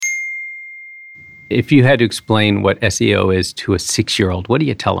If you had to explain what SEO is to a 6-year-old, what do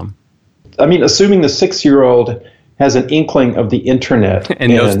you tell them? I mean, assuming the 6-year-old has an inkling of the internet.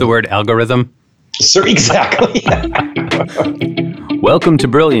 And knows the word algorithm? Sir, exactly. Welcome to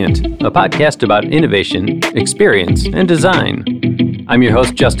Brilliant, a podcast about innovation, experience, and design. I'm your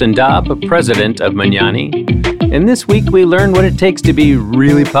host, Justin Daub, president of Magnani, and this week we learn what it takes to be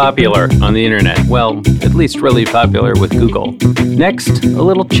really popular on the internet. Well, at least really popular with Google. Next, a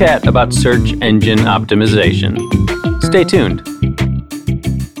little chat about search engine optimization. Stay tuned.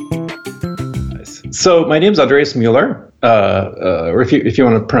 So my name is Andreas Müller, or if you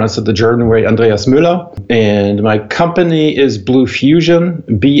want to pronounce it the German way, Andreas Müller, and my company is Blue Fusion,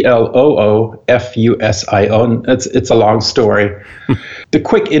 Bloofusion. It's a long story. The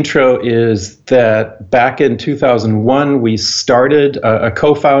quick intro is that back in 2001, we started, a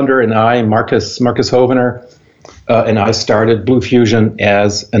co-founder and I, Marcus Hovener, and I started Blue Fusion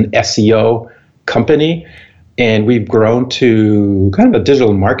as an SEO company. And we've grown to kind of a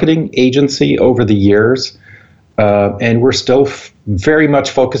digital marketing agency over the years. And we're still very much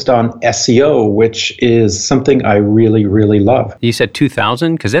focused on SEO, which is something I really, really love. You said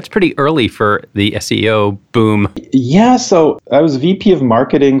 2000? Because that's pretty early for the SEO boom. Yeah, so I was VP of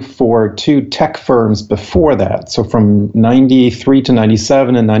marketing for 2 tech firms before that. So from 93 to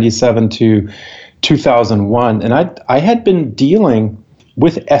 97 and 97 to 2001. And I had been dealing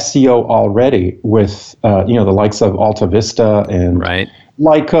with SEO already, with the likes of Alta Vista and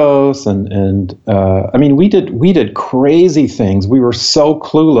Lycos, and I mean we did crazy things. We were so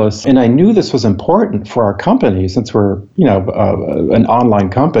clueless, and I knew this was important for our company since we're an online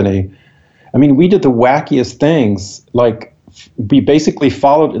company. I mean, we did the wackiest things. Like we basically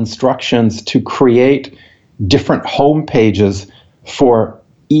followed instructions to create different home pages for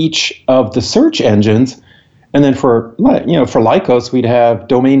each of the search engines. And then for Lycos, we'd have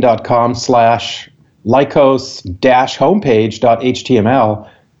domain.com/Lycos-homepage.html.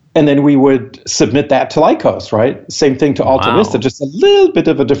 And then we would submit that to Lycos, right? Same thing to Alta Vista, just a little bit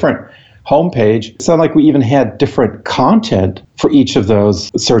of a different homepage. It's not like we even had different content for each of those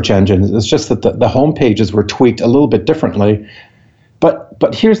search engines. It's just that the homepages were tweaked a little bit differently.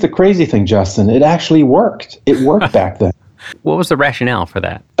 But here's the crazy thing, Justin. It actually worked. It worked back then. What was the rationale for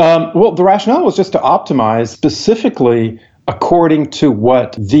that? Well, the rationale was just to optimize specifically according to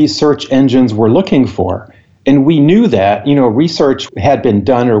what these search engines were looking for. And we knew that, research had been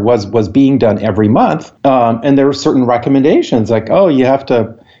done or was being done every month. And there were certain recommendations like, you have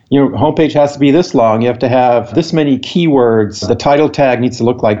to, homepage has to be this long. You have to have this many keywords. The title tag needs to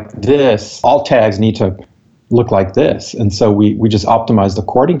look like this. Alt tags need to look like this. And so we just optimized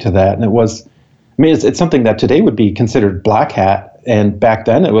according to that. And it was, it's something that today would be considered black hat, and back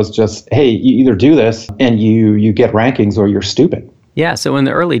then it was just, hey, you either do this and you get rankings or you're stupid. Yeah, so in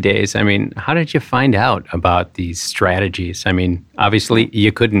the early days, I mean, how did you find out about these strategies? I mean, obviously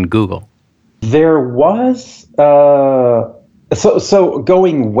you couldn't Google. There was, so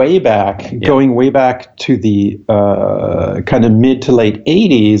going way back to the kind of mid to late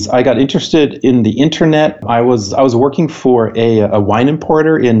 80s, I got interested in the internet. I was working for a wine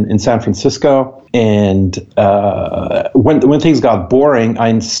importer in San Francisco. And when things got boring, I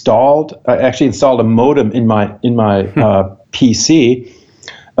actually installed a modem in my PC,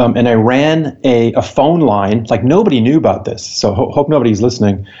 and I ran a phone line. Like nobody knew about this, so hope nobody's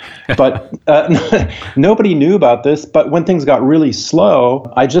listening. But nobody knew about this. But when things got really slow,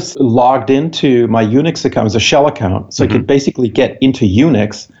 I just logged into my Unix account. It was a shell account, so I could basically get into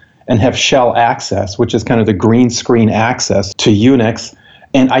Unix and have shell access, which is kind of the green screen access to Unix.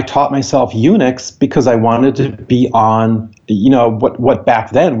 And I taught myself Unix because I wanted to be on, what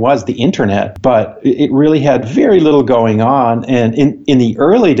back then was the internet, but it really had very little going on. And in the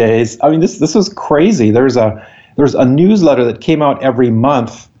early days, I mean, this was crazy. There's a newsletter that came out every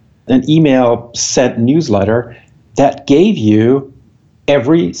month, an email sent newsletter that gave you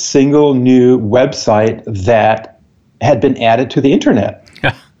every single new website that had been added to the internet.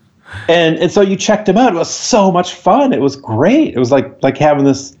 And so you checked them out. It was so much fun. It was great. It was like having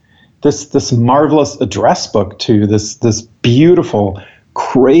this marvelous address book to this beautiful,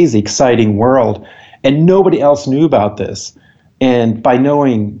 crazy, exciting world. And nobody else knew about this. And by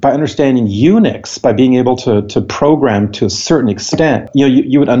understanding Unix, by being able to program to a certain extent,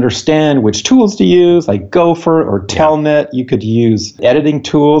 you would understand which tools to use, like Gopher or Telnet. You could use editing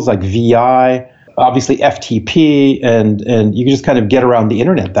tools like VI. Obviously FTP, and you can just kind of get around the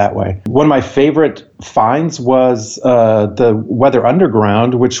internet that way. One of my favorite finds was the Weather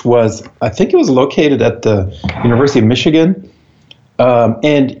Underground, which was, I think it was located at the University of Michigan.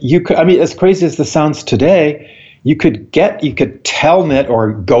 And you could, I mean, as crazy as this sounds today, you could Telnet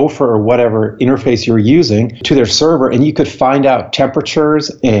or Gopher or whatever interface you're using to their server, and you could find out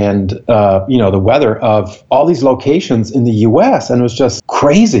temperatures and the weather of all these locations in the U.S. And it was just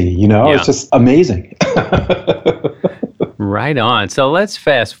crazy, It's just amazing. Right on. So let's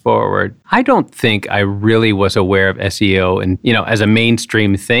fast forward. I don't think I really was aware of SEO and as a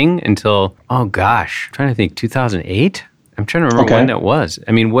mainstream thing until I'm trying to think 2008. I'm trying to remember when that was.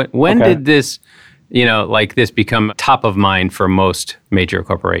 I mean, when did this this become top of mind for most major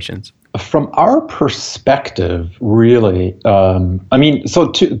corporations? From our perspective, really,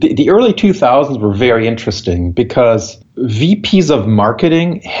 the early 2000s were very interesting because VPs of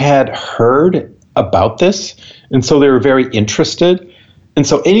marketing had heard about this, and so they were very interested. And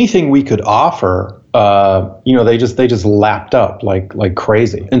so anything we could offer, they just lapped up like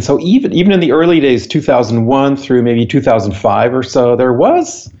crazy. And so even in the early days, 2001 through maybe 2005 or so, there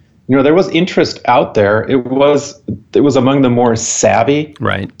was interest out there. It was among the more savvy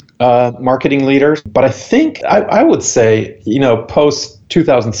marketing leaders. But I think I would say, post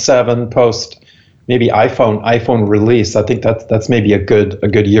 2007, post maybe iPhone release, I think that's maybe a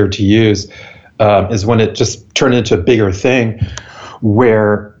good year to use, is when it just turned into a bigger thing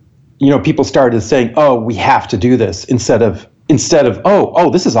where people started saying, oh, we have to do this instead of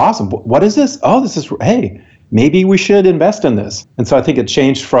oh, this is awesome. What is this? Oh, hey, maybe we should invest in this. And so I think it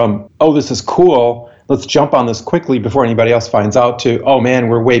changed from, oh, this is cool, let's jump on this quickly before anybody else finds out, to, oh man,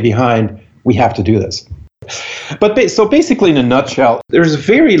 we're way behind, we have to do this. But so basically, in a nutshell, there's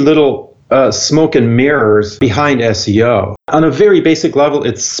very little smoke and mirrors behind SEO. On a very basic level,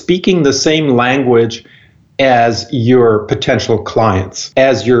 it's speaking the same language as your potential clients,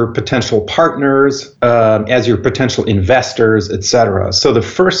 as your potential partners, as your potential investors, etc. So the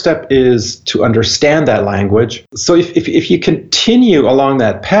first step is to understand that language. So if you continue along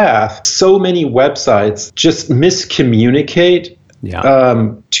that path, so many websites just miscommunicate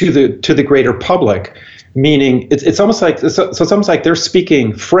to the greater public. Meaning, it's almost like they're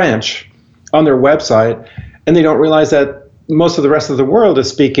speaking French on their website, and they don't realize that most of the rest of the world is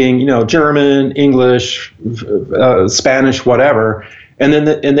speaking, German, English, Spanish, whatever, and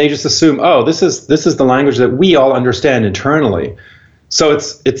then they just assume, oh, this is the language that we all understand internally. So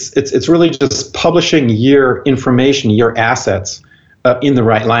it's really just publishing your information, your assets, in the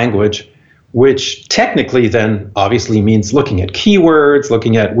right language, which technically then obviously means looking at keywords,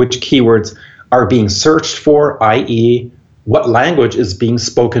 looking at which keywords are being searched for, i.e., what language is being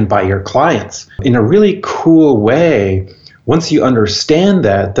spoken by your clients. In a really cool way, once you understand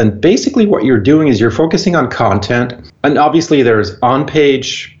that, then basically what you're doing is you're focusing on content. And obviously there's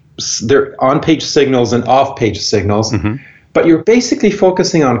on-page signals and off-page signals. Mm-hmm. But you're basically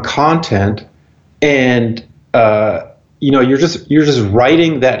focusing on content, and you're just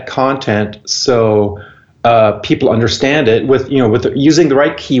writing that content so people understand it with using the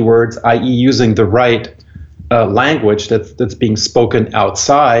right keywords, i.e., using the right language that's being spoken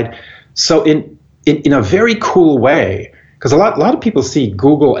outside. So in a very cool way, because a lot of people see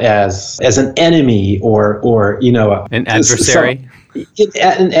Google as an enemy or an adversary.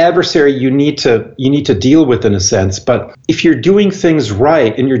 An adversary you need to deal with, in a sense. But if you're doing things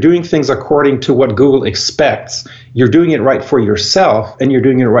right and you're doing things according to what Google expects, you're doing it right for yourself and you're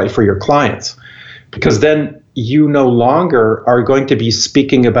doing it right for your clients. Because then you no longer are going to be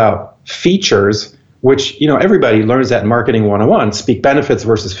speaking about features, which everybody learns that in Marketing 101, speak benefits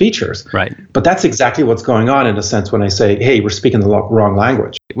versus features. Right. But that's exactly what's going on, in a sense, when I say, hey, we're speaking the wrong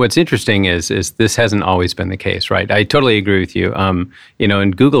language. What's interesting is this hasn't always been the case, right? I totally agree with you.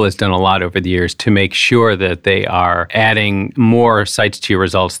 And Google has done a lot over the years to make sure that they are adding more sites to your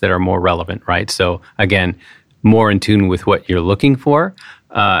results that are more relevant, right? So again, more in tune with what you're looking for.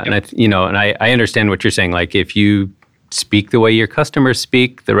 And I understand what you're saying. Like, if you speak the way your customers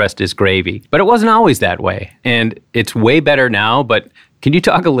speak, the rest is gravy. But it wasn't always that way. And it's way better now. But can you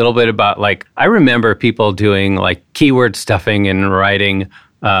talk a little bit about, I remember people doing keyword stuffing and writing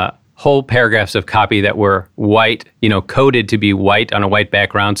whole paragraphs of copy that were white, coded to be white on a white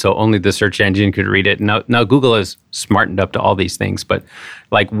background, so only the search engine could read it. Now Google has smartened up to all these things, but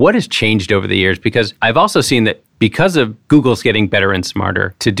what has changed over the years? Because I've also seen that because of Google's getting better and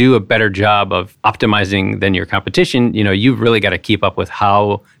smarter to do a better job of optimizing than your competition, you've really got to keep up with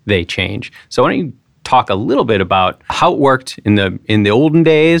how they change. So why don't you talk a little bit about how it worked in the olden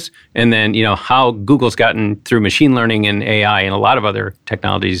days, and then how Google's gotten through machine learning and AI and a lot of other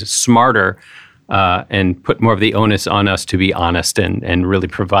technologies smarter, and put more of the onus on us to be honest and really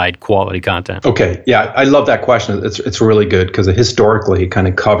provide quality content. Okay, yeah, I love that question. It's really good because historically it kind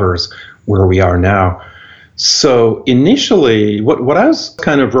of covers where we are now. So initially, what I was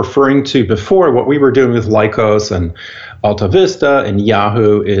kind of referring to before, what we were doing with Lycos and Alta Vista and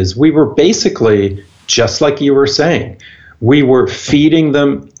Yahoo is we were basically, just like you were saying, we were feeding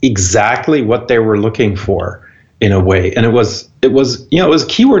them exactly what they were looking for in a way. And it was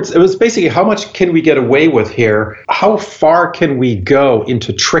keywords. It was basically, how much can we get away with here? How far can we go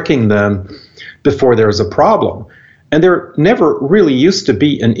into tricking them before there's a problem? And there never really used to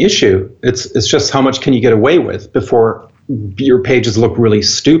be an issue. It's just how much can you get away with before your pages look really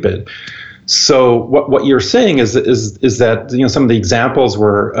stupid. So what you're saying is that some of the examples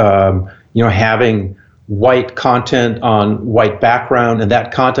were having white content on white background, and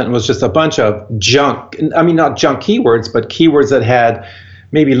that content was just a bunch of junk. I mean, not junk keywords, but keywords that had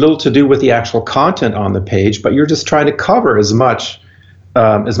maybe little to do with the actual content on the page. But you're just trying to cover as much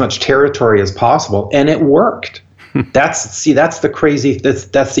territory as possible, and it worked. That's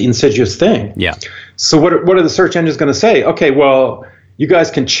the insidious thing. Yeah. So what are the search engines going to say? Okay, well, you guys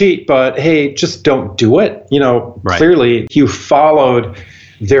can cheat, but hey, just don't do it. Right. Clearly, you followed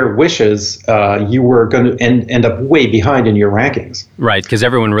their wishes. You were going to end up way behind in your rankings. Right, because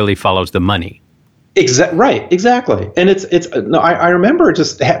everyone really follows the money. Right, exactly. And I remember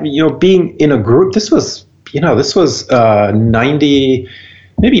just being in a group. This was 90.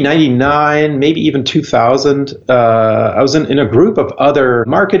 Maybe 99, maybe even 2000. I was in a group of other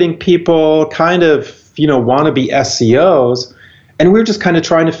marketing people, kind of, wannabe SEOs. And we were just kind of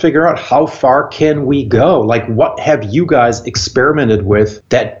trying to figure out, how far can we go? Like, what have you guys experimented with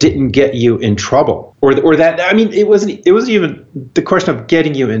that didn't get you in trouble? Or that, I mean, it wasn't even the question of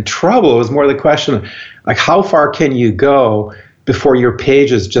getting you in trouble. It was more the question of, like, how far can you go before your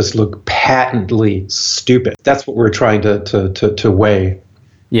pages just look patently stupid? That's what we're trying to weigh.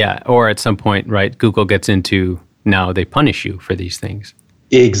 Yeah, or at some point, right, Google gets into, now they punish you for these things.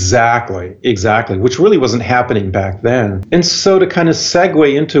 Exactly, which really wasn't happening back then. And so to kind of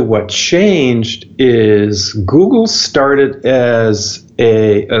segue into what changed is Google started as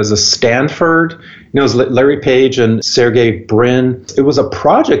a Stanford, it was Larry Page and Sergey Brin. It was a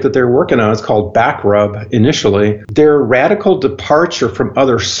project that they were working on. It's called Backrub initially. Their radical departure from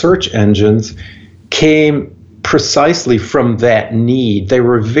other search engines came precisely from that need. They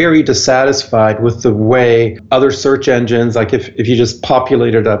were very dissatisfied with the way other search engines, like if you just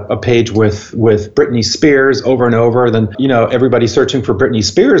populated a page with Britney Spears over and over, then everybody searching for Britney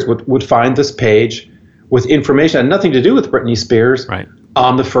Spears would find this page with information that had nothing to do with Britney Spears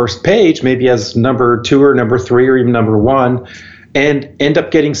on the first page, maybe as number 2 or number 3 or even number 1, and end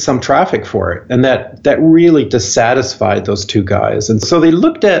up getting some traffic for it. And that really dissatisfied those two guys. And so they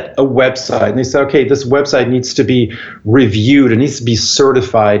looked at a website and they said, okay, this website needs to be reviewed. It needs to be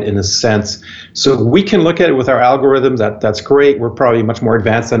certified in a sense. So we can look at it with our algorithms. That's great. We're probably much more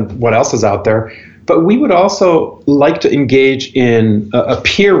advanced than what else is out there. But we would also like to engage in a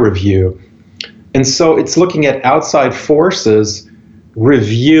peer review. And so it's looking at outside forces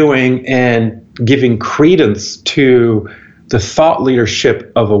reviewing and giving credence to the thought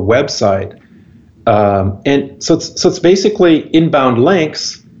leadership of a website. And so it's basically inbound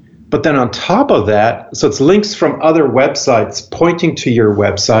links, but then on top of that, so it's links from other websites pointing to your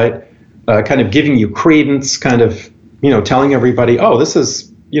website, kind of giving you credence, kind of, telling everybody, oh, this is,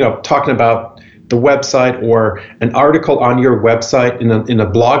 talking about the website, or an article on your website in a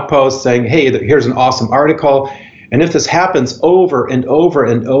blog post saying, hey, here's an awesome article. And if this happens over and over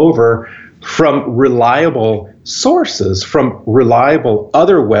and over from reliable sources, from reliable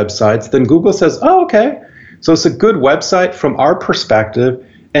other websites, then Google says, oh, okay, so it's a good website from our perspective.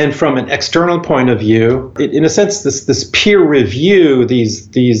 And from an external point of view, in a sense, this peer review,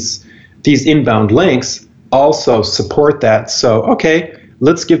 these inbound links also support that. So, okay,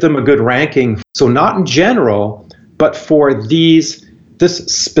 let's give them a good ranking. So not in general, but for this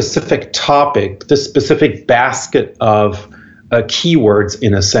specific topic, this specific basket of keywords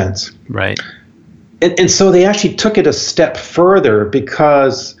in a sense. Right. And so they actually took it a step further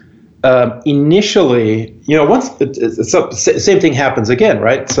because initially, same thing happens again,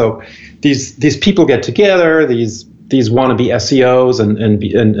 right? So these people get together, these wannabe SEOs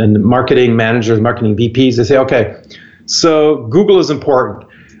and marketing managers, marketing VPs, they say, okay, so Google is important.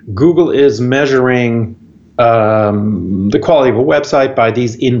 Google is measuring the quality of a website by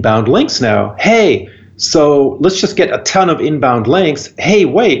these inbound links now. Hey, so let's just get a ton of inbound links. Hey,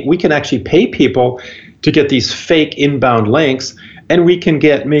 wait, we can actually pay people to get these fake inbound links, and we can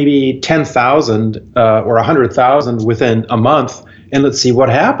get maybe 10,000 or 100,000 within a month, and let's see what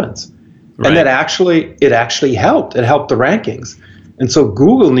happens. Right. And it actually helped. It helped the rankings. And so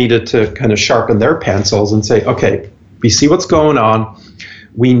Google needed to kind of sharpen their pencils and say, okay, we see what's going on.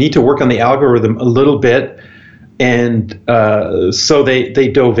 We need to work on the algorithm a little bit. And so they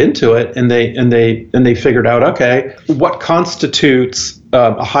dove into it, and they figured out, okay, what constitutes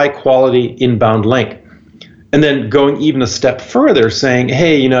a high quality inbound link? And then going even a step further, saying,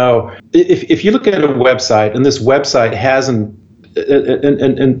 hey, if you look at a website, and this website hasn't,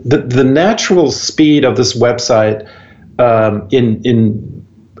 and the natural speed of this website in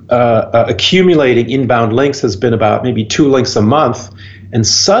accumulating inbound links has been about maybe 2 links a month, and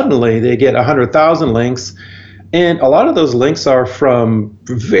suddenly they get 100,000 links. And a lot of those links are from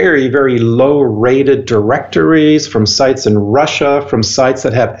very, very low-rated directories, from sites in Russia, from sites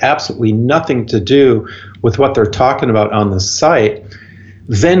that have absolutely nothing to do with what they're talking about on the site.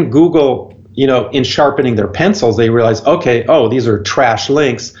 Then Google, in sharpening their pencils, they realize, okay, these are trash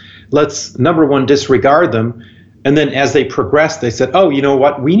links. Let's, number one, disregard them. And then as they progressed, they said, you know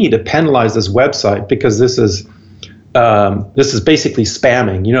what? We need to penalize this website because this is basically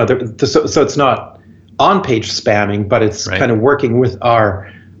spamming. So it's not on-page spamming, but it's kind of working with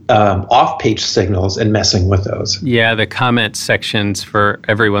our off-page signals and messing with those. Yeah, the comment sections for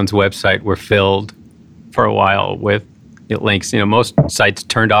everyone's website were filled for a while with links. Most sites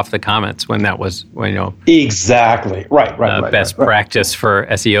turned off the comments when that was, exactly right. Best practice for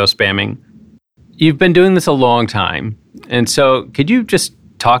SEO spamming. You've been doing this a long time, and so could you just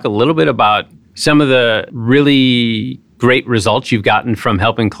talk a little bit about some of the really great results you've gotten from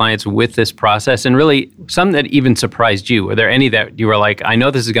helping clients with this process, and really some that even surprised you? Were there any that you were like, I know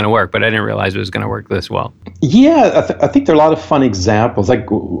this is going to work, but I didn't realize it was going to work this well? Yeah, I think there are a lot of fun examples. Like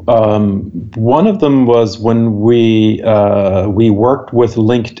one of them was when we worked with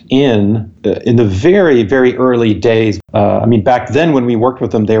LinkedIn in the very, very early days. Back then when we worked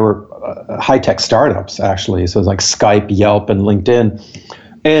with them, they were high-tech startups, actually. So it was like Skype, Yelp, and LinkedIn.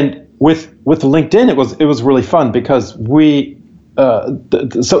 And with LinkedIn, it was really fun because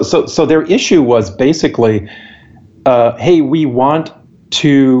so their issue was basically, hey, we want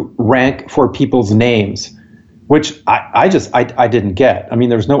to rank for people's names, which I didn't get.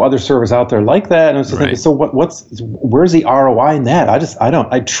 There's no other service out there like that. And I was just thinking, so where's the ROI in that?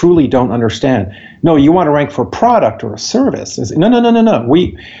 I truly don't understand. No, you want to rank for a product or a service. No.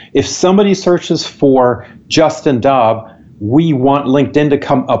 If somebody searches for Justin Daub, we want LinkedIn to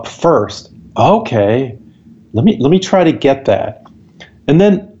come up first. Okay, let me try to get that. And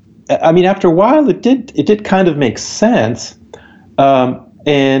then, after a while, it did kind of make sense.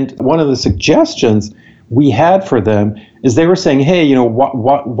 And one of the suggestions we had for them is they were saying, hey,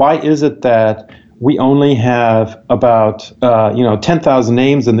 why is it that we only have about 10,000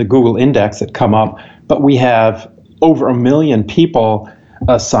 names in the Google index that come up, but we have over 1 million people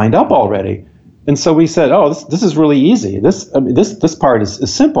signed up already? And so we said, this is really easy. This part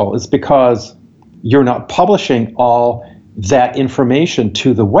is simple. It's because you're not publishing all that information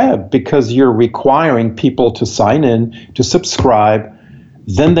to the web, because you're requiring people to sign in, to subscribe,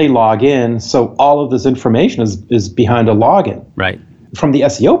 then they log in. So all of this information is behind a login. Right. From the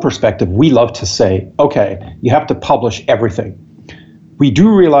SEO perspective, we love to say, okay, you have to publish everything. We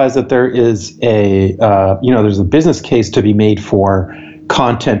do realize that there is there's a business case to be made for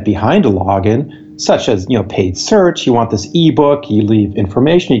content behind a login, such as paid search. You want this ebook, you leave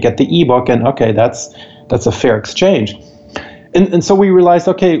information, you get the ebook, and okay, that's a fair exchange. And so we realized,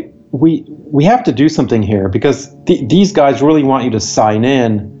 okay, we have to do something here, because these guys really want you to sign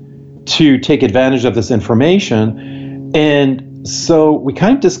in to take advantage of this information. And so we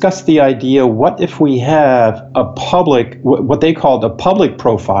kind of discussed the idea, what if we have a public, what they called a public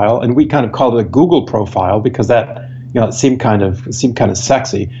profile, and we kind of called it a Google profile, because that it seemed kind of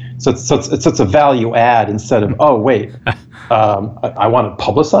sexy. So it's a value add instead of, I want to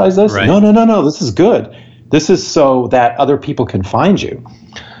publicize this. Right. No, this is good. This is so that other people can find you.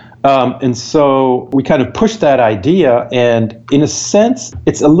 And so we kind of pushed that idea, and in a sense,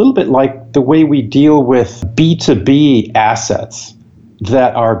 it's a little bit like the way we deal with B2B assets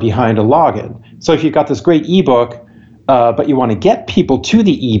that are behind a login. So if you've got this great ebook, but you want to get people to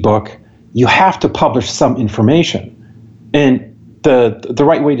the ebook, you have to publish some information. And the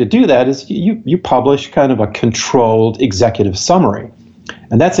right way to do that is you publish kind of a controlled executive summary.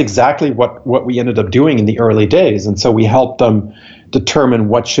 And that's exactly what we ended up doing in the early days. And so we helped them determine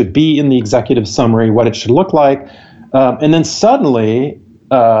what should be in the executive summary, what it should look like. And then suddenly,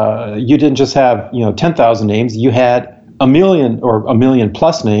 you didn't just have 10,000 names, you had 1 million or 1 million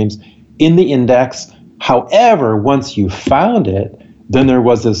plus names in the index. However, once you found it, then there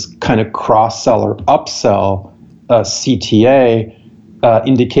was this kind of cross-sell or upsell CTA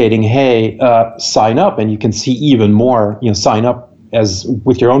indicating, hey, sign up, and you can see even more, sign up as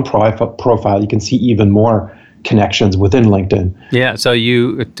with your own profile, you can see even more connections within LinkedIn. Yeah, so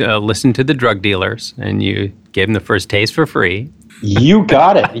you listen to the drug dealers, and you Gave them the first taste for free. You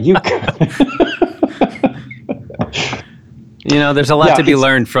got it. There's a lot to be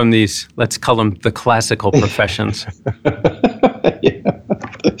learned from these, let's call them the classical professions.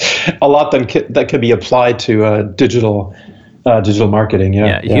 A lot that can be applied to digital marketing.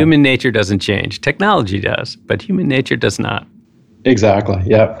 Yeah. Human nature doesn't change. Technology does, but human nature does not. Exactly.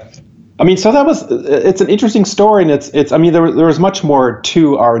 Yeah. I mean, so it's an interesting story, and there was much more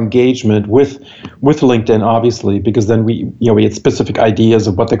to our engagement with LinkedIn, obviously, because then we had specific ideas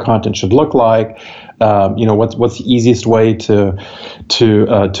of what the content should look like, what's the easiest way to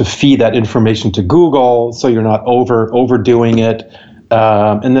feed that information to Google, so you're not overdoing it,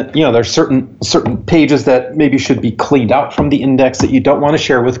 and then, there's certain pages that maybe should be cleaned out from the index that you don't want to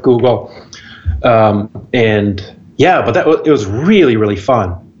share with Google, but it was really, really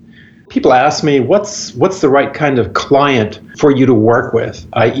fun. People ask me, what's the right kind of client for you to work with,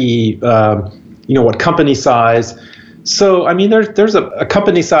 i.e., what company size? So, I mean, there's a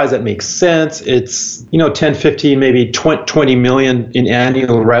company size that makes sense. It's, 10, 15, maybe 20 million in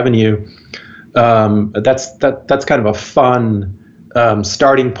annual revenue. That's kind of a fun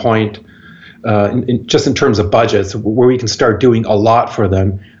starting point just in terms of budgets, where we can start doing a lot for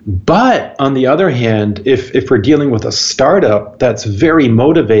them. But on the other hand, if we're dealing with a startup that's very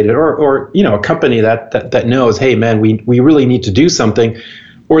motivated, or a company that knows, hey man, we really need to do something,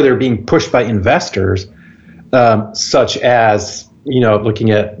 or they're being pushed by investors, such as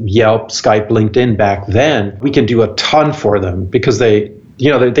looking at Yelp, Skype, LinkedIn back then, we can do a ton for them because they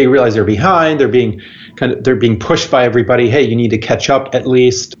realize they're behind, they're being pushed by everybody. Hey, you need to catch up at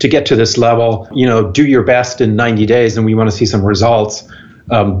least to get to this level. Do your best in 90 days, and we want to see some results.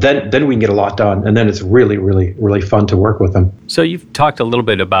 Then we can get a lot done, and then it's really, really, really fun to work with them. So you've talked a little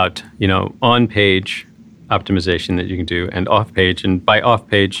bit about, on-page optimization that you can do and off-page. And by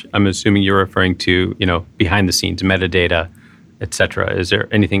off-page, I'm assuming you're referring to, behind-the-scenes metadata, et cetera. Is there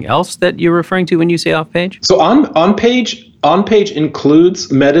anything else that you're referring to when you say off-page? So on-page includes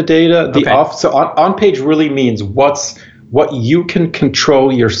metadata. Okay. On-page really means what you can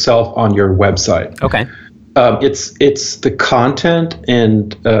control yourself on your website. Okay. It's the content,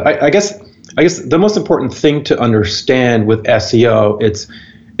 and I guess the most important thing to understand with SEO,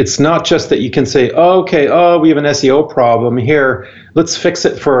 it's not just that you can say, we have an SEO problem here, let's fix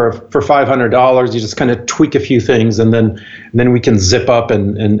it for $500. You just kind of tweak a few things, and then we can zip up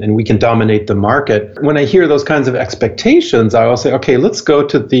and we can dominate the market. When I hear those kinds of expectations, I will say, okay, let's go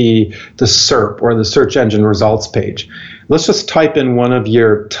to the SERP, or the search engine results page. Let's just type in one of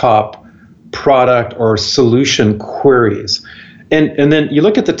your top product or solution queries. And then you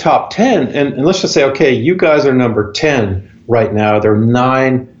look at the top 10, and let's just say, okay, you guys are number 10 right now. There are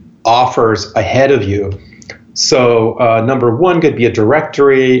 9 offers ahead of you. So number 1 could be a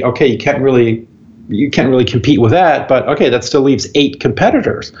directory. Okay, you can't really compete with that, but okay, that still leaves 8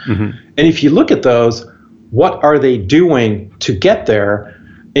 competitors. Mm-hmm. And if you look at those, what are they doing to get there?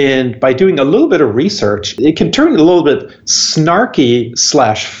 And by doing a little bit of research, it can turn a little bit snarky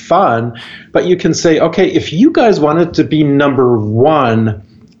 / fun, but you can say, okay, if you guys wanted to be number 1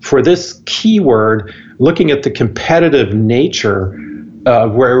 for this keyword, looking at the competitive nature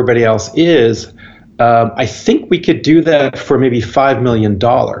of where everybody else is, I think we could do that for maybe $5 million.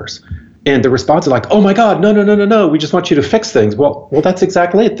 And the response is like, oh my God, no, we just want you to fix things. Well, that's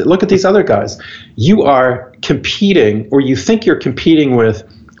exactly it. Look at these other guys. You are competing, or you think you're competing with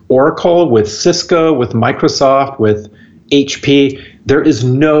Oracle, with Cisco, with Microsoft, with HP. There is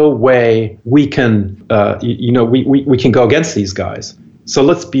no way we can, we can go against these guys. So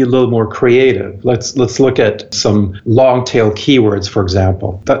let's be a little more creative. Let's look at some long tail keywords, for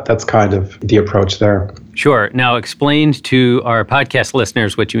example. That's kind of the approach there. Sure. Now explain to our podcast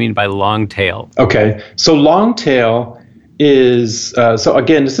listeners what you mean by long tail. Okay. So long tail is, so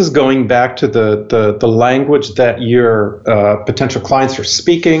again, this is going back to the language that your potential clients are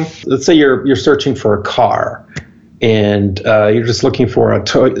speaking. Let's say you're searching for a car, and you're just looking for a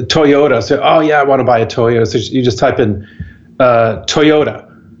Toyota. So, oh yeah, I want to buy a Toyota. So you just type in Toyota.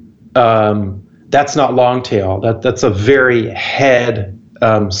 That's not long tail. That's a very head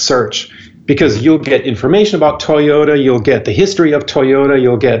search, because you'll get information about Toyota, you'll get the history of Toyota,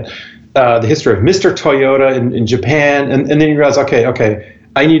 you'll get the history of Mr. Toyota in Japan, and then you realize, okay,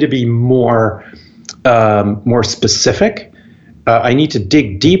 I need to be more specific. I need to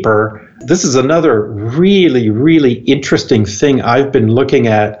dig deeper. This is another really, really interesting thing I've been looking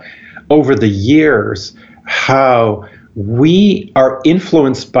at over the years, how we are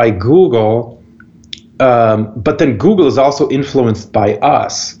influenced by Google, but then Google is also influenced by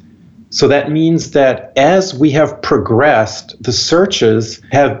us. So that means that as we have progressed, the searches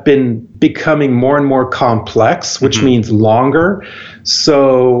have been becoming more and more complex, which means longer.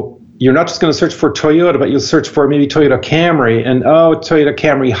 So you're not just going to search for Toyota, but you'll search for maybe Toyota Camry and, Toyota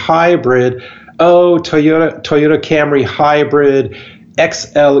Camry Hybrid. Toyota Camry Hybrid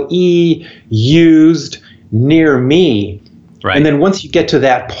XLE used near me. Right. And then once you get to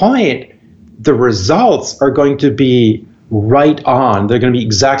that point, the results are going to be right on. They're going to be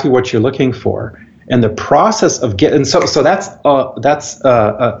exactly what you're looking for. And the process of getting, so that's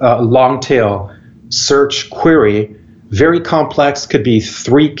a long tail search query. Very complex, could be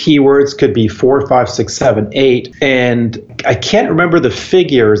 3 keywords, could be 4, 5, 6, 7, 8. And I can't remember the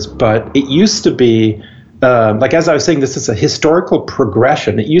figures, but it used to be, like as I was saying, this is a historical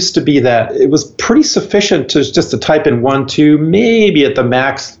progression. It used to be that it was pretty sufficient to type in 1, 2, maybe at the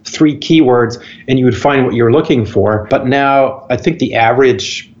max 3 keywords, and you would find what you're looking for. But now I think the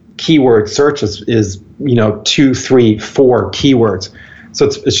average keyword search is 2, 3, 4 keywords. So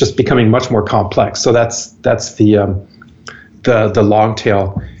it's just becoming much more complex. So that's the long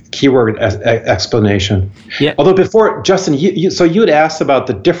tail keyword explanation. Yeah. Although before, Justin, you had asked about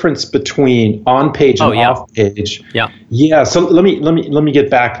the difference between on page and off page. Yeah. Yeah. So let me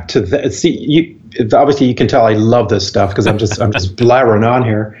get back to that. See, obviously you can tell I love this stuff because I'm just blabbering on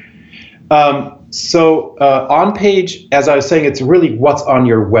here. So on page, as I was saying, it's really what's on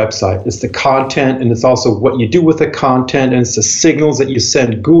your website. It's the content, and it's also what you do with the content, and it's the signals that you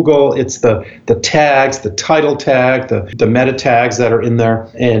send Google. It's the tags, the title tag, the meta tags that are in there,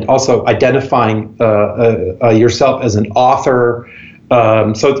 and also identifying yourself as an author.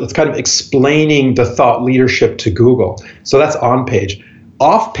 So it's kind of explaining the thought leadership to Google. So that's on page.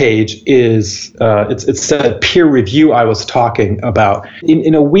 Off page is it's that peer review I was talking about.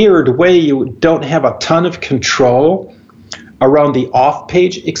 In a weird way, you don't have a ton of control around the off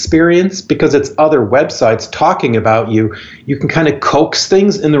page experience because it's other websites talking about you. You can kind of coax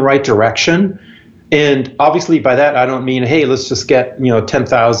things in the right direction. And obviously by that, I don't mean, hey, let's just get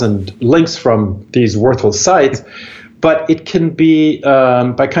 10,000 links from these worthless sites. But it can be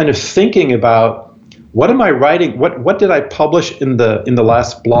by kind of thinking about, what am I writing? What did I publish in the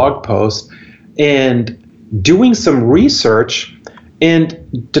last blog post? And doing some research and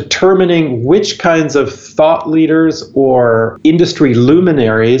determining which kinds of thought leaders or industry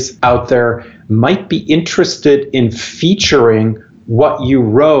luminaries out there might be interested in featuring what you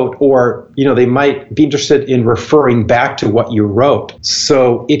wrote, or they might be interested in referring back to what you wrote.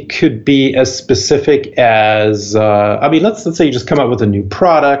 So it could be as specific as, let's say you just come up with a new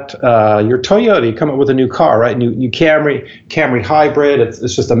product. You're Toyota, you come up with a new car, right? New Camry Hybrid.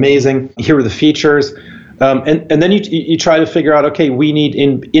 It's just amazing. Here are the features. And then you try to figure out, okay, we need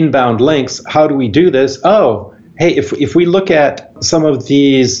inbound links. How do we do this? Hey, if we look at some of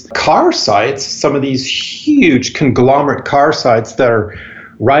these car sites, some of these huge conglomerate car sites that are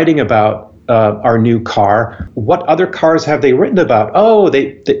writing about our new car, what other cars have they written about?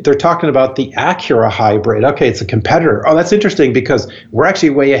 They're talking about the Acura Hybrid. Okay, it's a competitor. Oh, that's interesting because we're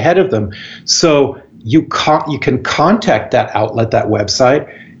actually way ahead of them. So you can contact that outlet, that website,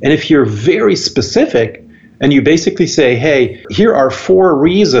 and if you're very specific, and you basically say, hey, here are 4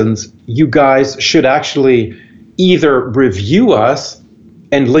 reasons you guys should actually either review us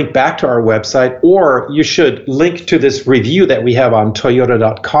and link back to our website, or you should link to this review that we have on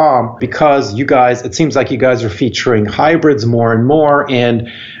Toyota.com because it seems like you guys are featuring hybrids more and more, and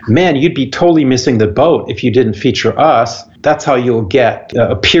man, you'd be totally missing the boat if you didn't feature us. That's how you'll get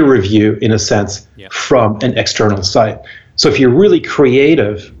a peer review, in a sense, from an external site. So if you're really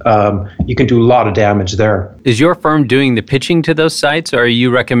creative, you can do a lot of damage there. Is your firm doing the pitching to those sites, or are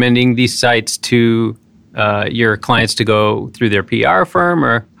you recommending these sites to your clients to go through their PR firm,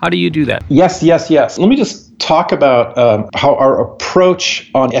 or how do you do that? Yes. Let me just talk about how our approach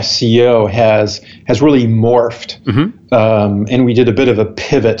on SEO has really morphed. Mm-hmm. And we did a bit of a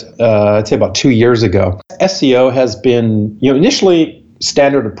pivot, I'd say about 2 years ago. SEO has been, initially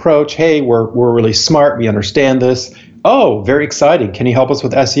standard approach. Hey, we're really smart. We understand this. Oh, very exciting. Can you help us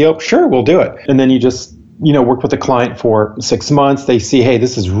with SEO? Sure, we'll do it. And then you just work with the client for 6 months. They see, hey,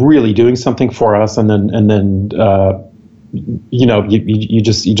 this is really doing something for us, and then you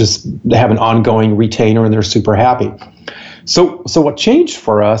just have an ongoing retainer, and they're super happy. So what changed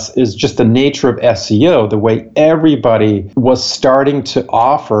for us is just the nature of SEO, the way everybody was starting to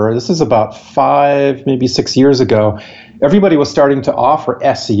offer. This is about 5, maybe 6 years ago. Everybody was starting to offer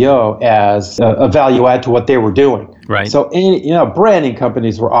SEO as a value add to what they were doing. Right. So, branding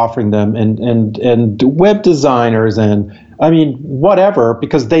companies were offering them, and web designers, and whatever,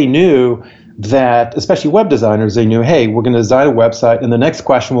 because they knew that, especially web designers, they knew, hey, we're going to design a website, and the next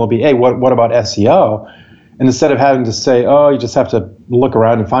question will be, hey, what about SEO? And instead of having to say, oh, you just have to look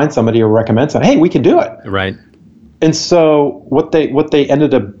around and find somebody or recommend something, hey, we can do it. Right. And so what they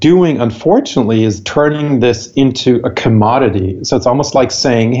ended up doing, unfortunately, is turning this into a commodity. So it's almost like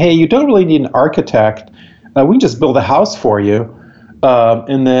saying, hey, you don't really need an architect. We can just build a house for you.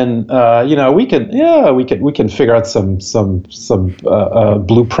 And then we can figure out some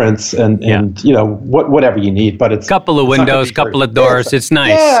blueprints and whatever you need, but it's couple of windows, couple of doors. It's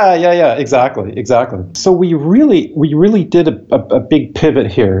nice. Yeah, exactly. So we really did a big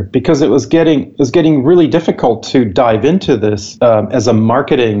pivot here because it was getting really difficult to dive into this as a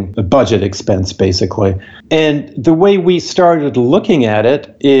marketing budget expense, basically. And the way we started looking at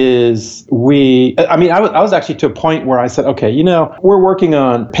it is I was actually to a point where I said, okay, we're working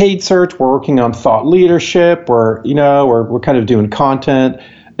on paid search, we're working on thought leadership, we're kind of doing content.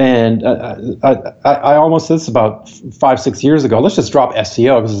 And I almost, this is about 5-6 years ago, let's just drop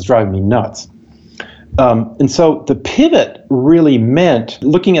SEO because it's driving me nuts. And so the pivot really meant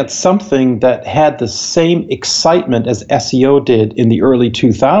looking at something that had the same excitement as SEO did in the early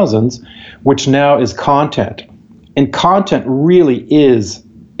 2000s, which now is content. And content really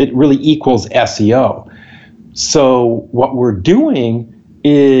equals SEO. So what we're doing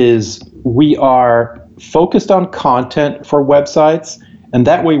is we are focused on content for websites, and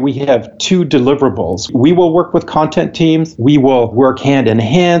that way we have two deliverables. We will work with content teams. We will work hand in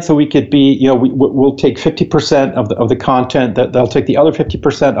hand, so we could be, we'll take 50% of the content. They'll take the other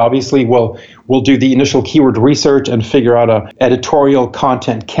 50%. Obviously, we'll do the initial keyword research and figure out a editorial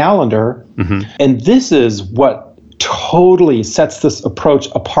content calendar. Mm-hmm. And this is what totally sets this approach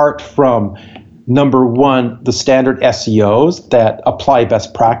apart from, number one, the standard SEOs that apply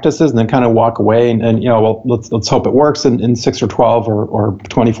best practices and then kind of walk away and let's hope it works in 6 or 12 or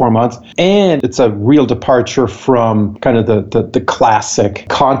 24 months. And it's a real departure from kind of the classic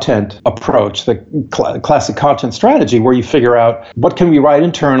content approach, the classic content strategy where you figure out what can we write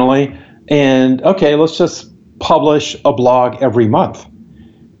internally and, okay, let's just publish a blog every month.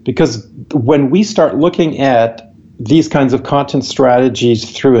 Because when we start looking at these kinds of content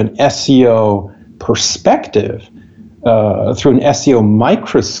strategies through an SEO perspective, through an SEO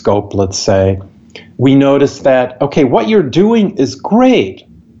microscope, let's say, we notice that, okay, what you're doing is great,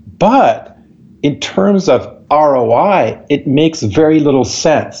 but in terms of ROI, it makes very little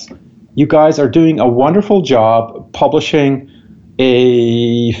sense. You guys are doing a wonderful job publishing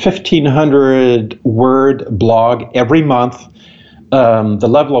a 1,500-word blog every month. The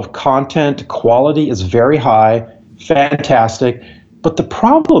level of content quality is very high. Fantastic. But the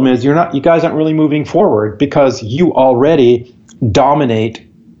problem is you guys aren't really moving forward because you already dominate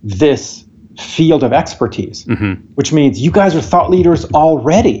this field of expertise, mm-hmm. which means you guys are thought leaders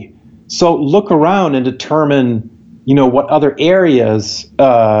already. So look around and determine, what other areas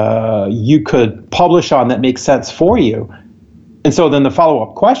you could publish on that makes sense for you. And so then the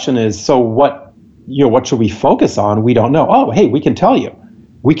follow-up question is, so what should we focus on? We don't know. Oh, hey, we can tell you.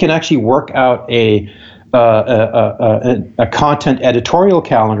 We can actually work out a content editorial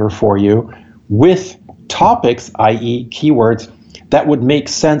calendar for you with topics, i.e. keywords, that would make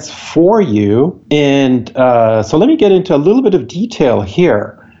sense for you. And so let me get into a little bit of detail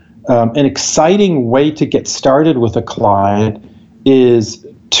here. An exciting way to get started with a client is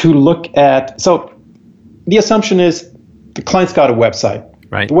to look at, so the assumption is the client's got a website.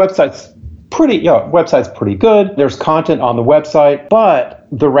 Right. The website's pretty good. There's content on the website, but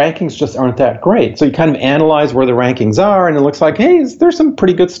the rankings just aren't that great. So you kind of analyze where the rankings are, and it looks like, hey, there's some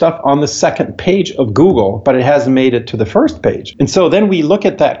pretty good stuff on the second page of Google, but it hasn't made it to the first page. And so then we look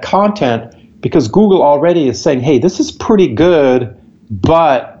at that content because Google already is saying, hey, this is pretty good,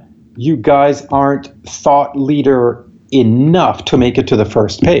 but you guys aren't thought leader enough to make it to the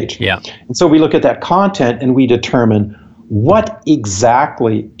first page. Yeah. And so we look at that content and we determine what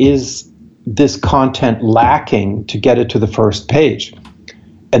exactly is this content lacking to get it to the first page.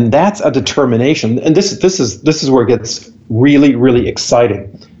 And that's a determination. And this is where it gets really, really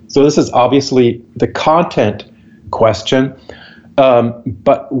exciting. So this is obviously the content question.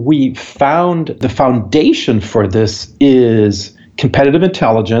 But we found the foundation for this is competitive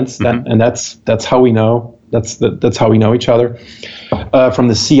intelligence, mm-hmm. and that's how we know. That's how we know each other from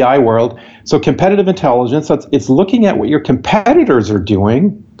the CI world. So competitive intelligence, it's looking at what your competitors are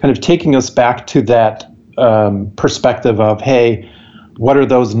doing, kind of taking us back to that perspective of, hey, what are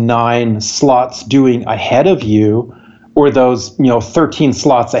those 9 slots doing ahead of you? or those 13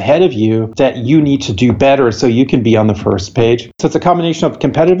 slots ahead of you that you need to do better so you can be on the first page. So it's a combination of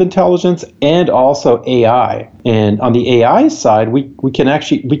competitive intelligence and also AI. And on the AI side, we can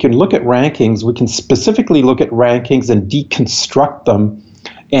look at rankings. We can specifically look at rankings and deconstruct them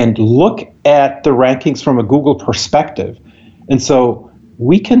and look at the rankings from a Google perspective. And so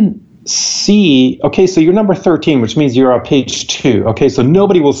we can see, okay, so you're number 13, which means you're on page 2. Okay, so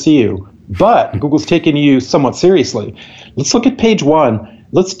nobody will see you, but Google's taking you somewhat seriously. Let's look at page 1.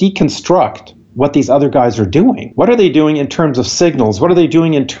 Let's deconstruct what these other guys are doing. What are they doing in terms of signals? What are they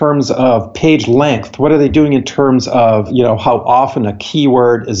doing in terms of page length? What are they doing in terms of, how often a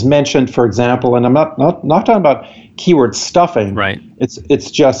keyword is mentioned, for example? And I'm not talking about keyword stuffing. Right.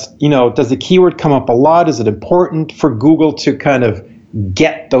 It's just, does the keyword come up a lot? Is it important for Google to kind of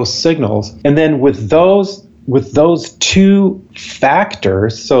get those signals? And then with those two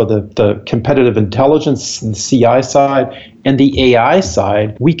factors, so the competitive intelligence, the CI side, and the AI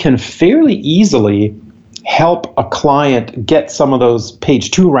side, we can fairly easily help a client get some of those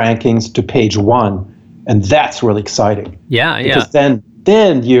page 2 rankings to page 1. And that's really exciting. Yeah. Because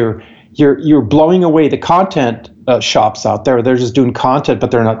then you're blowing away the content shops out there. They're just doing content,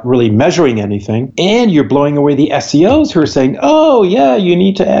 but they're not really measuring anything. And you're blowing away the SEOs who are saying, oh, yeah, you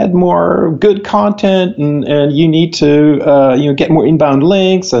need to add more good content and you need to get more inbound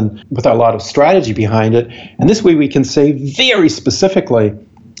links, and with a lot of strategy behind it. And this way we can say very specifically,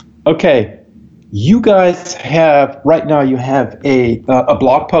 okay, you guys have, right now you have a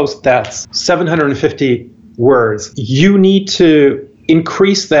blog post that's 750 words. You need to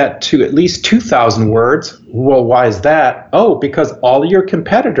increase that to at least 2,000 words. Well, why is that? Oh, because all of your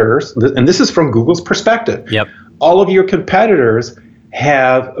competitors, and this is from Google's perspective, yep, all of your competitors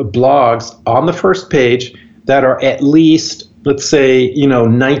have blogs on the first page that are at least, let's say,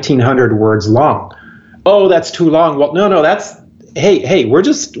 1,900 words long. Oh, that's too long. Well, no, that's, hey, we're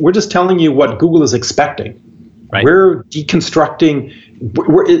just telling you what Google is expecting. Right. We're deconstructing.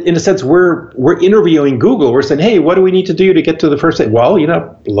 We're in a sense we're interviewing Google. We're saying, hey, what do we need to do to get to the first page? Well,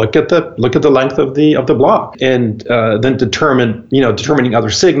 look at the length of the blog, and then determining other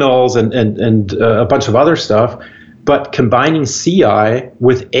signals and a bunch of other stuff. But combining CI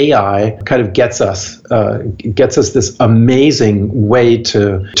with AI kind of gets us this amazing way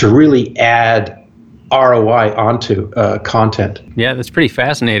to really add ROI onto content. Yeah, that's pretty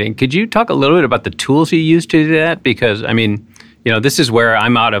fascinating. Could you talk a little bit about the tools you use to do that? Because, this is where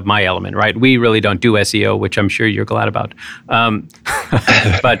I'm out of my element, right? We really don't do SEO, which I'm sure you're glad about.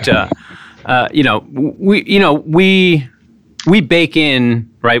 We bake in,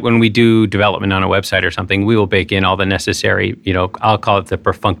 right, when we do development on a website or something, we will bake in all the necessary, I'll call it the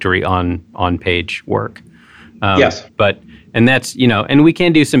perfunctory on-page work. Yes. And that's, and we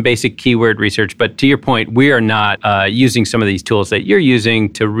can do some basic keyword research, but to your point, we are not using some of these tools that you're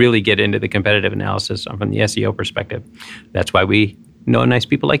using to really get into the competitive analysis from the SEO perspective. That's why we know nice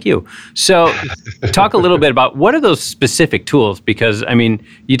people like you. So talk a little bit about what are those specific tools? Because,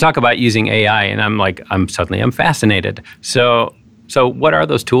 you talk about using AI and I'm fascinated. So what are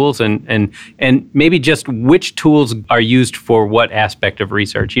those tools and maybe just which tools are used for what aspect of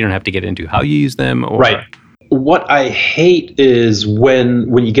research? You don't have to get into how you use them. Right. What I hate is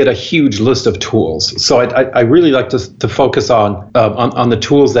when you get a huge list of tools. So I really like to focus on the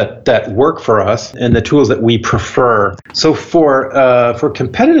tools that work for us and the tools that we prefer. So for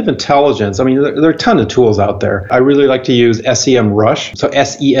competitive intelligence, there are a ton of tools out there. I really like to use SEM Rush. So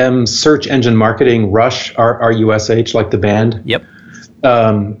SEM, Search Engine Marketing Rush, RUSH, like the band. Yep.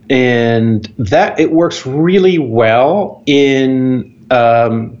 And that it works really well in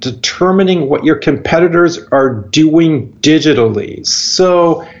determining what your competitors are doing digitally.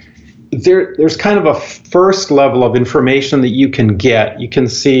 So there's kind of a first level of information that you can get. You can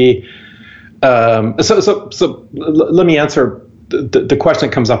see. So let me answer the question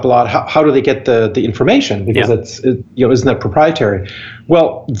that comes up a lot. How do they get the information? Because isn't that proprietary?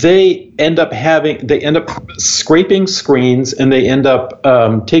 Well, they end up scraping screens, and they end up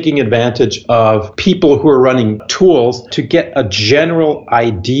taking advantage of people who are running tools to get a general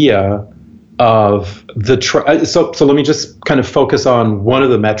idea of the so let me just kind of focus on one of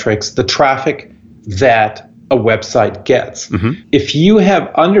the metrics, the traffic that a website gets. Mm-hmm. If you have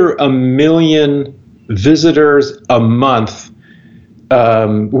under 1 million visitors a month,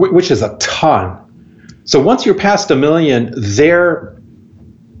 which is a ton. So once you're past 1 million, their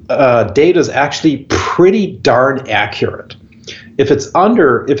data is actually pretty darn accurate. If it's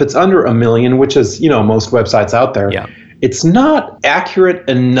under 1 million, which is most websites out there, it's not accurate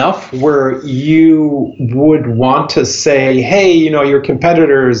enough where you would want to say, hey, your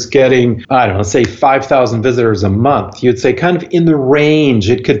competitor is getting, I don't know, say 5,000 visitors a month. You'd say kind of in the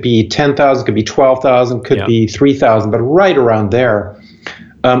range. It could be 10,000, could be 12,000, could be 3,000, but right around there.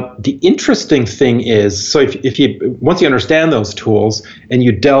 The interesting thing is, so if you once you understand those tools and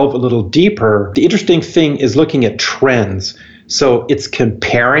you delve a little deeper, the interesting thing is looking at trends. So it's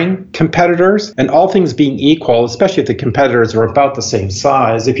comparing competitors, and all things being equal, especially if the competitors are about the same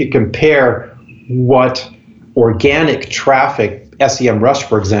size. If you compare what organic traffic, SEMrush,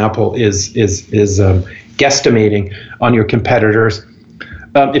 for example, is guesstimating on your competitors,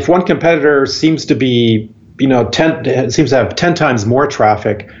 if one competitor seems to be seems to have 10 times more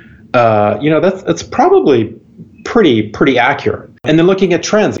traffic, that's probably pretty accurate. And then looking at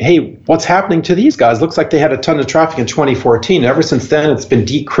trends, hey, what's happening to these guys? Looks like they had a ton of traffic in 2014. Ever since then, it's been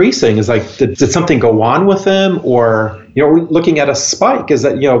decreasing. Is like, did something go on with them? Or, we're looking at a spike. Is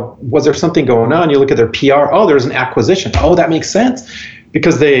that, was there something going on? You look at their PR. Oh, there's an acquisition. Oh, that makes sense.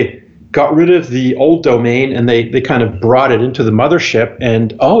 Because they got rid of the old domain and they kind of brought it into the mothership.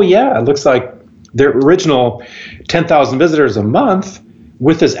 And, oh, yeah, it looks like their original 10,000 visitors a month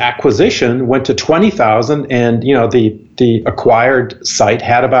with this acquisition went to 20,000, and the acquired site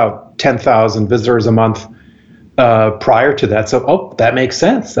had about 10,000 visitors a month prior to that. So, that makes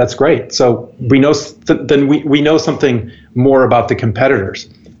sense. That's great. So we know then we know something more about the competitors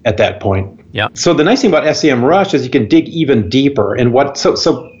at that point. Yeah. So the nice thing about SEMrush is you can dig even deeper. And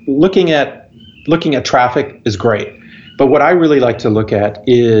so looking at traffic is great. But what I really like to look at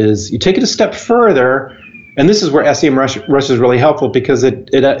is you take it a step further. And this is where SEMrush is really helpful, because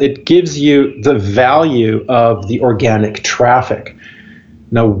it gives you the value of the organic traffic.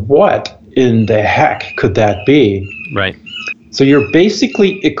 Now, what in the heck could that be? Right. So you're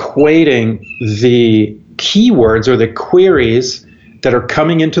basically equating the keywords or the queries that are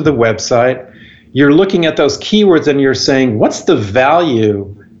coming into the website. You're looking at those keywords and you're saying, what's the value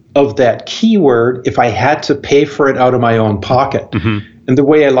of that keyword if I had to pay for it out of my own pocket? Mm-hmm. And the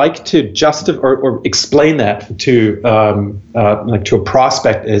way I like to justify or explain that to to a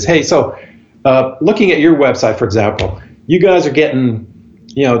prospect is, hey, so looking at your website, for example, you guys are getting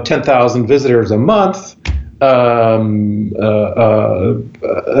 10,000 visitors a month.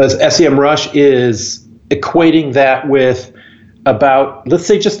 SEMrush is equating that with about, let's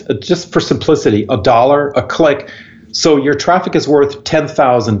say, just for simplicity, $1 a click. So your traffic is worth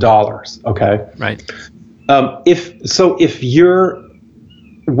 $10,000. Okay. Right. If your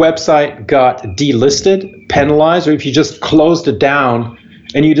website got delisted, penalized, or if you just closed it down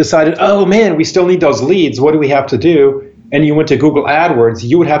and you decided, oh man, we still need those leads, what do we have to do? And you went to Google AdWords,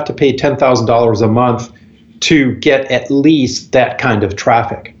 you would have to pay $10,000 a month to get at least that kind of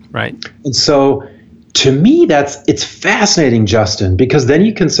traffic. Right. And so to me, it's fascinating, Justin, because then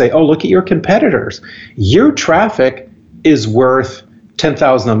you can say, oh, look at your competitors. Your traffic is worth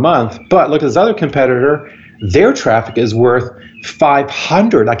 $10,000 a month, but look at this other competitor, their traffic is worth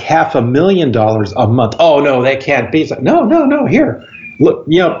 $500,000, like $500,000 a month. Oh no, that can't be. Like, no. Here, look,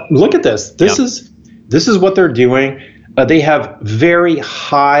 look at this. This is what they're doing. They have very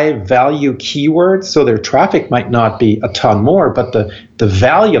high value keywords, so their traffic might not be a ton more, but the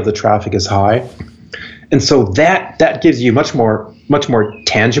value of the traffic is high, and so that gives you much more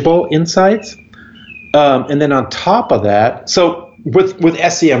tangible insights. And then on top of that, so with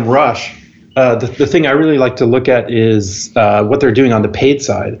SEMrush. The thing I really like to look at is what they're doing on the paid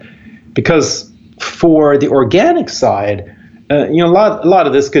side, because for the organic side, a lot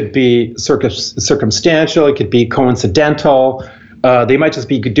of this could be circumstantial. It could be coincidental. They might just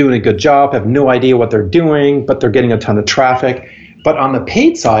be doing a good job, have no idea what they're doing, but they're getting a ton of traffic. But on the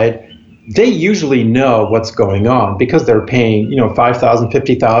paid side, they usually know what's going on because they're paying, $5,000,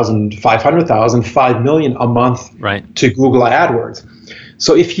 $50,000, $500,000, $5 million a month to Google AdWords.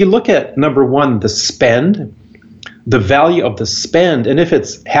 So if you look at, number one, the spend, the value of the spend, and if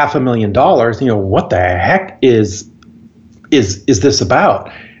it's $500,000, what the heck is this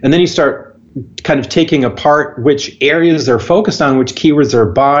about? And then you start kind of taking apart which areas they're focused on, which keywords they're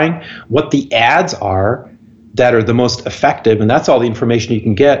buying, what the ads are that are the most effective, and that's all the information you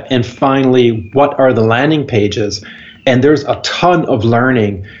can get. And finally, what are the landing pages? And there's a ton of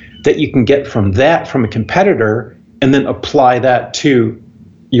learning that you can get from a competitor, and then apply that to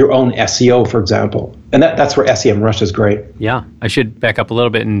your own SEO, for example. And that's where SEMrush is great. Yeah. I should back up a little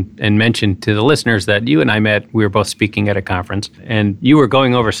bit and mention to the listeners that you and I met, we were both speaking at a conference, and you were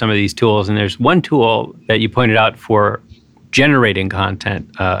going over some of these tools, and there's one tool that you pointed out for generating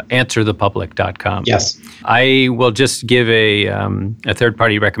content, answerthepublic.com. Yes. I will just give a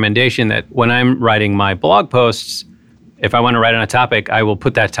third-party recommendation that when I'm writing my blog posts, if I want to write on a topic, I will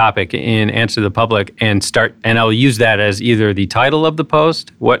put that topic in Answer the Public and I'll use that as either the title of the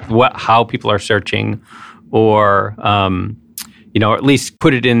post, how people are searching, or at least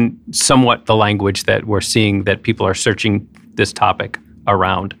put it in somewhat the language that we're seeing that people are searching this topic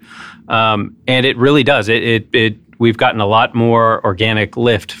around. And it really does. We've gotten a lot more organic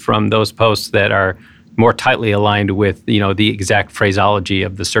lift from those posts that are more tightly aligned with the exact phraseology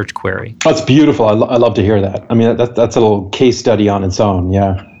of the search query. That's beautiful. I love to hear that. I mean, that's a little case study on its own.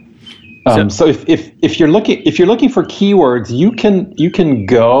 Yeah. So if you're looking for keywords, you can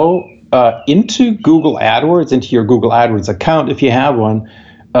go into Google AdWords, into your Google AdWords account if you have one,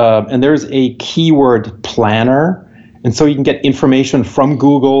 and there's a keyword planner. And so you can get information from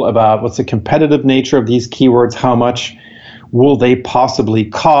Google about what's the competitive nature of these keywords, how much will they possibly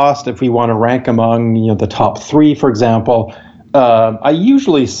cost if we want to rank among the top 3, for example. I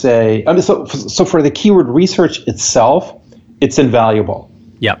usually say, so for the keyword research itself, it's invaluable.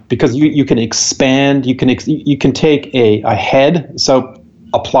 Yeah. Because you can expand, you can take a head, so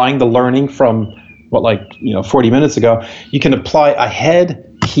applying the learning from 40 minutes ago, you can apply a head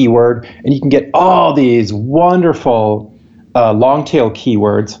keyword and you can get all these wonderful long tail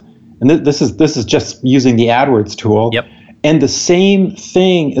keywords. And this is just using the AdWords tool. Yep. And the same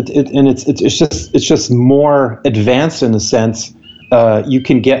thing, it's just more advanced in the sense you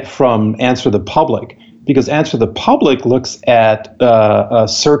can get from Answer the Public, because Answer the Public looks at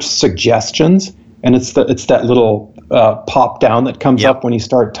search suggestions, and it's that little pop down that comes up when you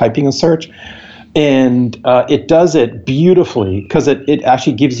start typing a search, and it does it beautifully because it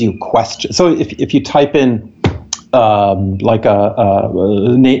actually gives you questions. So if you type in like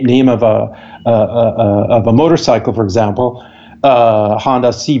a name of a motorcycle, for example, Honda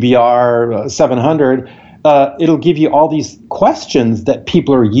CBR 700, it'll give you all these questions that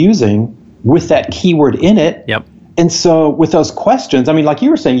people are using with that keyword in it. Yep. And so with those questions, I mean, like you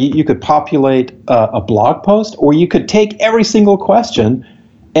were saying, you could populate a blog post, or you could take every single question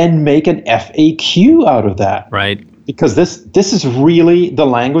and make an FAQ out of that. Right. Because this is really the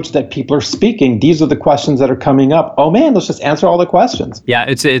language that people are speaking. These are the questions that are coming up. Oh man, let's just answer all the questions. Yeah,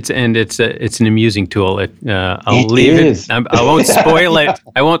 it's an amusing tool. I'll leave it. I won't spoil it.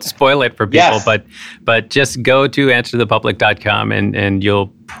 I won't spoil it for people. Yes. But just go to answerthepublic.com and you'll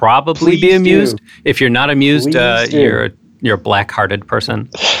probably be amused. If you're not amused, you're a black-hearted person.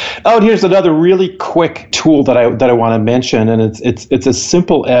 Oh, and here's another really quick tool that I want to mention, and it's as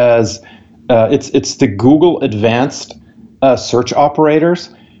simple as. It's the Google Advanced Search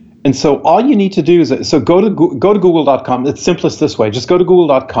Operators. And so all you need to do is, go to google.com. It's simplest this way. Just go to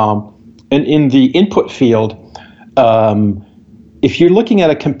google.com, and in the input field, if you're looking at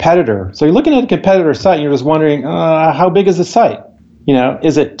a competitor, so you're looking at a competitor site and you're just wondering, how big is the site?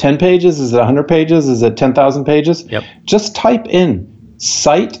 Is it 10 pages? Is it 100 pages? Is it 10,000 pages? Yep. Just type in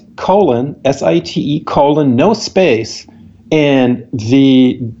site : SITE : no space. And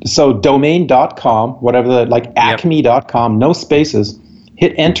so domain.com, whatever acme.com, no spaces,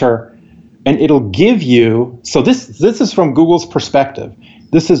 hit enter, and it'll give you, so this is from Google's perspective.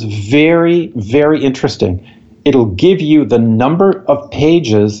 This is very, very interesting. It'll give you the number of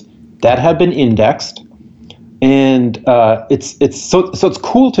pages that have been indexed, and it's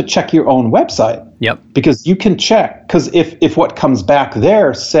cool to check your own website. Yep. Because you can check, because if what comes back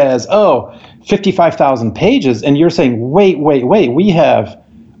there says, 55,000 pages, and you're saying, wait, we have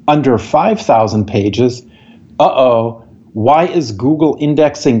under 5,000 pages. Why is Google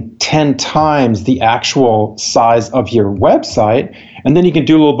indexing 10 times the actual size of your website? And then you can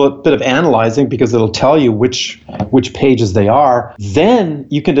do a little bit of analyzing, because it'll tell you which pages they are. Then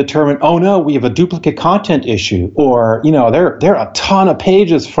you can determine, we have a duplicate content issue, or there are a ton of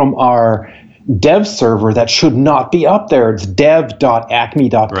pages from our dev server that should not be up there. It's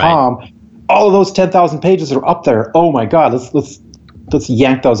dev.acme.com. Right. All of those 10,000 pages are up there. Oh my God, let's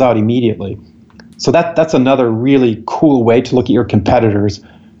yank those out immediately. So that's another really cool way to look at your competitors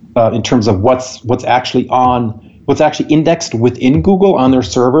in terms of what's actually indexed within Google on their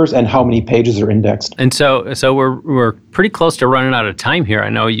servers and how many pages are indexed. And so we're pretty close to running out of time here. I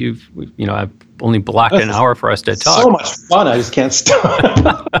know I've only blocked an hour for us to talk. So much fun. I just can't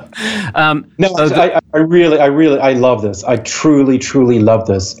stop. I love this. I truly, truly love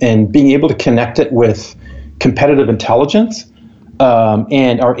this. And being able to connect it with competitive intelligence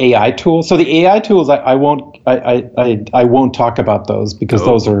and our AI tools. So the AI tools, I won't talk about those, because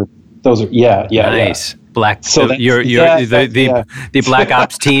those are nice. Yeah. Black. So the Black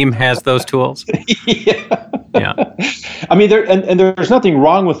Ops team has those tools. Yeah. I mean, there's nothing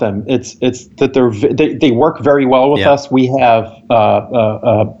wrong with them. It's that they work very well with us. We have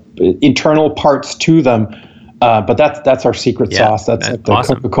internal parts to them But that's our secret sauce. That's like the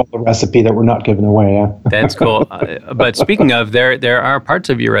awesome Coca-Cola recipe that we're not giving away. Yeah. That's cool. But speaking of, there are parts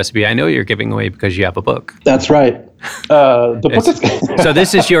of your recipe I know you're giving away because you have a book. That's right. The book is... So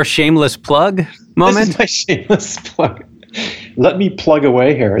this is your shameless plug moment? This is my shameless plug. Let me plug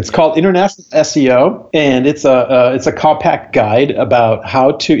away here. It's called International SEO, and it's a compact guide about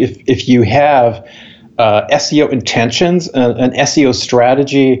how to, if you have SEO intentions, an SEO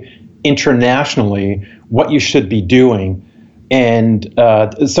strategy internationally, what you should be doing. And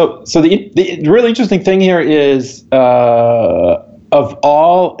so the really interesting thing here is of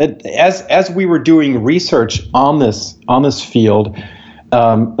all, as we were doing research on this field,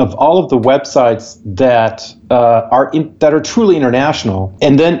 of all of the websites that are truly international,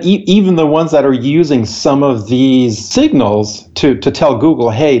 and then even the ones that are using some of these signals to tell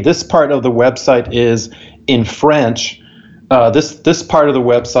Google, hey, this part of the website is in French, this part of the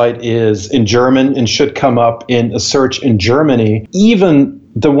website is in German and should come up in a search in Germany. Even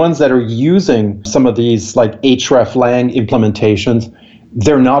the ones that are using some of these like hreflang implementations,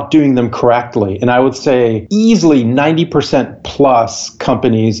 they're not doing them correctly. And I would say easily 90% plus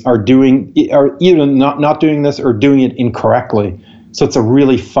companies are either not doing this or doing it incorrectly. So it's a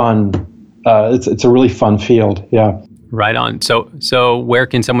really fun, it's a really fun field. Yeah. Right on. So where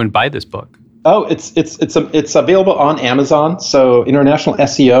can someone buy this book? Oh, it's available on Amazon. So International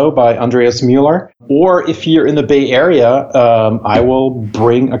SEO by Andreas Mueller. Or if you're in the Bay Area, I will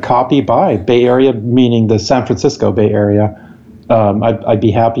bring a copy by. Bay Area meaning the San Francisco Bay Area. I'd be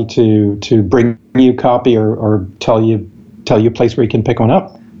happy to bring you a copy or tell you a place where you can pick one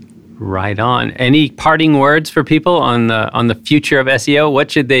up. Right on. Any parting words for people on the future of SEO? What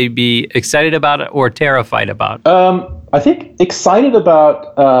should they be excited about or terrified about? I think excited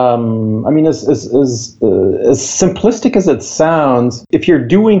about. As simplistic as it sounds, if you're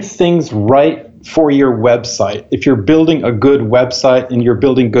doing things right for your website, if you're building a good website and you're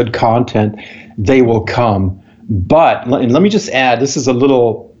building good content, they will come. But let me just add, this is a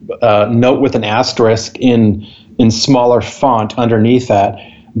little note with an asterisk in smaller font underneath that.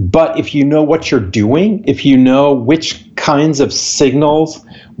 But if you know what you're doing, if you know which kinds of signals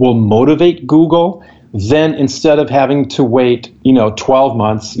will motivate Google, then instead of having to wait, 12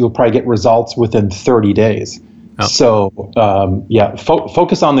 months, you'll probably get results within 30 days. Oh. So,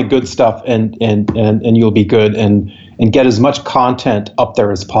 focus on the good stuff and you'll be good and get as much content up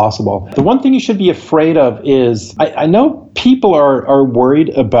there as possible. The one thing you should be afraid of is, I know people are worried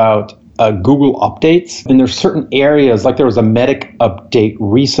about Google updates, and there's certain areas, like there was a Medic update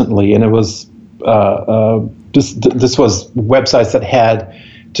recently, and it was this was websites that had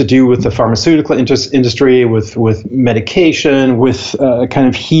to do with the pharmaceutical industry, with medication, with kind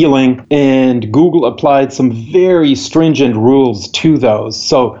of healing, and Google applied some very stringent rules to those.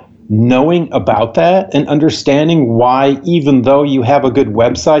 So knowing about that and understanding why, even though you have a good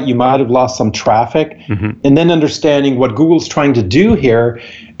website, you might have lost some traffic, and then understanding what Google's trying to do here,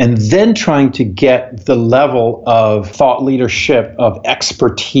 and then trying to get the level of thought leadership, of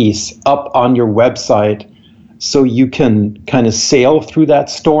expertise up on your website so you can kind of sail through that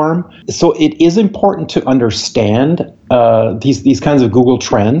storm. So it is important to understand these kinds of Google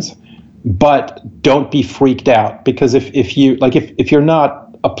trends, but don't be freaked out, because if you're not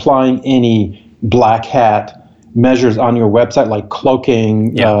applying any black hat measures on your website, like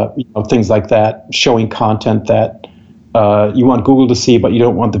cloaking, things like that, showing content that you want Google to see, but you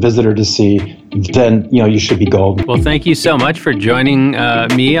don't want the visitor to see, then you should be golden. Well, thank you so much for joining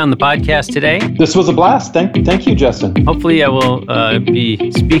me on the podcast today. This was a blast. Thank you, Justin. Hopefully, I will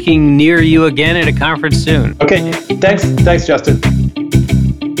be speaking near you again at a conference soon. Okay. Thanks, Justin.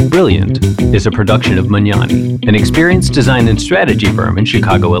 Brilliant is a production of Magnani, an experienced design and strategy firm in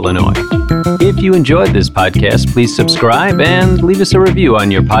Chicago, Illinois. If you enjoyed this podcast, please subscribe and leave us a review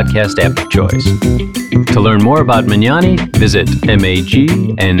on your podcast app of choice. To learn more about Magnani, visit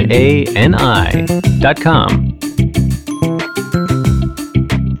magnani.com.